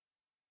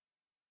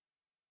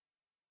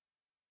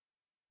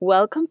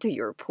Welcome to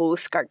your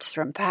postcards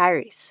from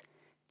Paris.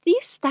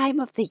 This time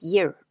of the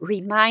year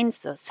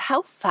reminds us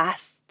how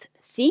fast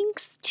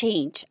things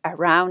change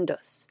around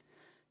us.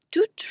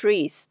 Two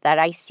trees that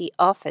I see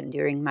often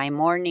during my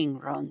morning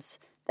runs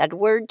that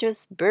were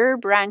just bare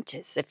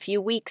branches a few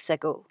weeks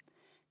ago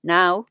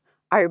now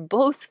are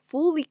both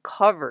fully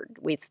covered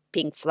with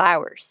pink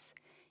flowers.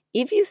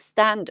 If you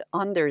stand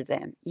under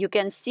them, you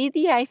can see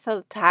the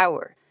Eiffel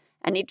Tower,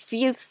 and it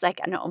feels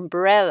like an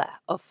umbrella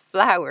of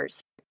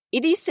flowers.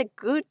 It is a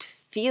good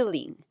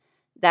feeling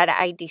that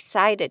I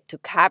decided to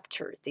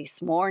capture this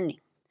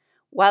morning.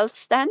 While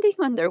standing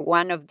under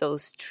one of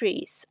those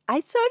trees,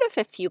 I thought of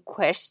a few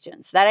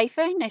questions that I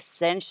find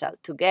essential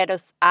to get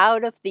us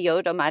out of the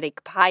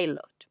automatic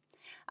pilot.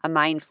 A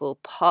mindful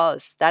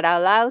pause that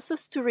allows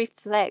us to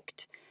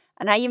reflect,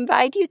 and I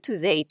invite you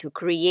today to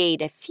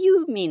create a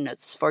few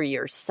minutes for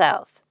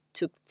yourself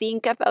to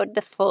think about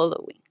the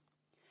following.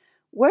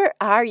 Where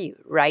are you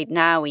right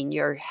now in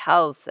your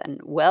health and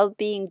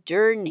well-being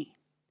journey?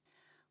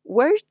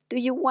 Where do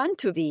you want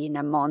to be in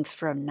a month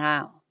from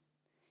now?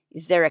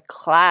 Is there a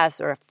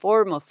class or a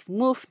form of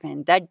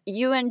movement that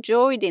you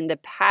enjoyed in the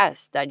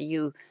past that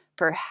you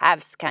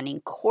perhaps can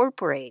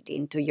incorporate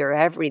into your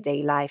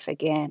everyday life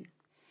again?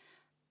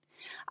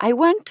 I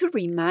want to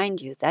remind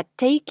you that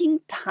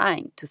taking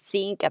time to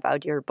think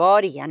about your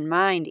body and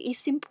mind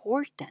is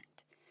important.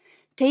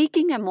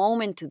 Taking a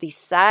moment to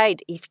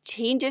decide if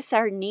changes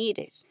are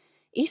needed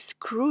is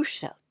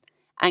crucial,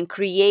 and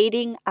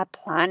creating a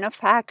plan of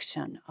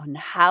action on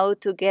how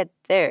to get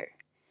there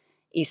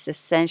is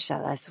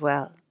essential as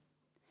well.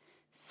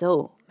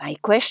 So, my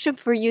question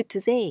for you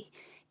today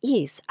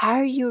is,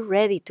 are you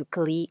ready to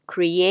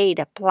create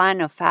a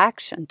plan of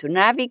action to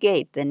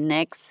navigate the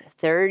next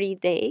 30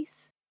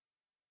 days?